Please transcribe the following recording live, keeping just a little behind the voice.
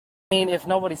mean, if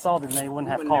nobody saw it, then they wouldn't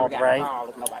have We called, never got right? called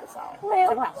if nobody saw it.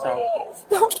 Man, please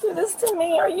don't do this to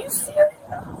me. Are you serious?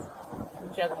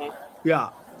 Shake hand. Yeah.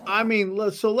 I mean,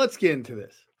 let's get into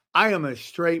this. I am a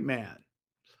straight man.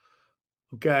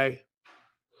 Okay.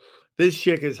 This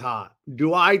chick is hot.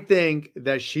 Do I think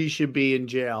that she should be in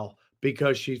jail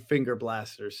because she finger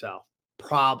blasted herself?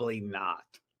 Probably not.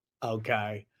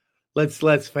 Okay.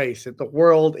 Let's face it. The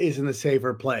world isn't a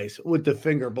safer place with the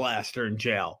finger blaster in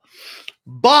jail.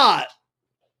 But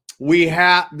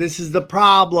this is the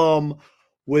problem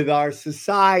with our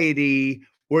society.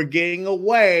 We're getting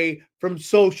away from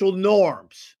social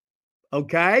norms.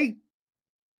 Okay?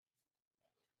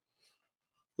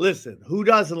 Listen, who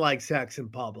doesn't like sex in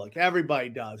public? Everybody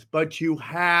does. But you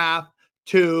have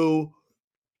to,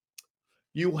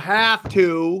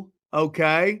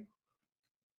 okay?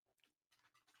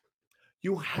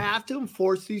 You have to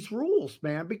enforce these rules,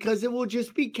 man, because it will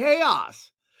just be chaos.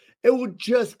 It will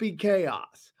just be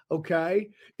chaos, okay?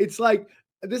 It's like,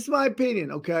 this is my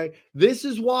opinion, okay? This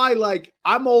is why, like,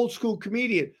 I'm old school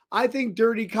comedian. I think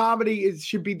dirty comedy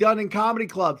should be done in comedy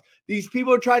clubs. These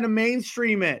people are trying to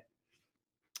mainstream it,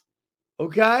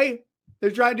 okay? They're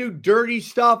trying to do dirty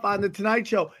stuff on the Tonight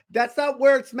Show. That's not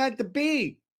where it's meant to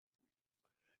be.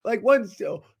 Like when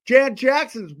Janet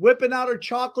Jackson's whipping out her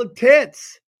chocolate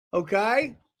tits,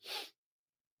 okay?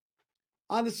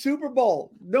 On the Super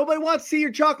Bowl. Nobody wants to see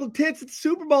your chocolate tits at the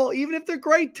Super Bowl, even if they're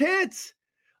great tits.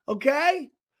 Okay?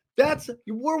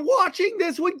 We're watching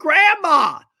this with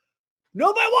grandma.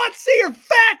 Nobody wants to see your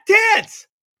fat tits.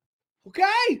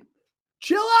 Okay?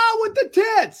 Chill out with the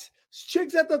tits.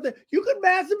 Chicks at you can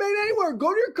masturbate anywhere.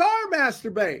 Go to your car and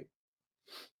masturbate.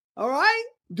 All right?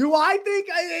 Do I think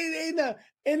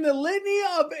in the litany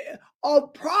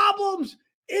of problems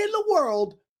in the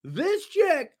world, this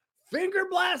chick finger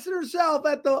blasted herself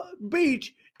at the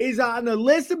beach is on the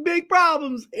list of big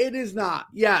problems? It is not.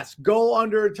 Yes, go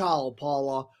under a towel,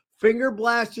 Paula. Finger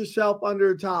blast yourself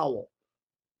under a towel.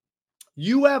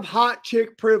 You have hot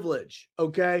chick privilege,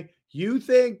 okay? You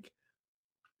think,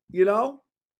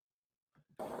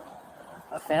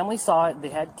 A family saw it. They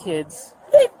had kids.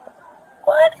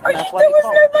 What? There was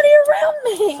nobody around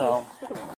me. So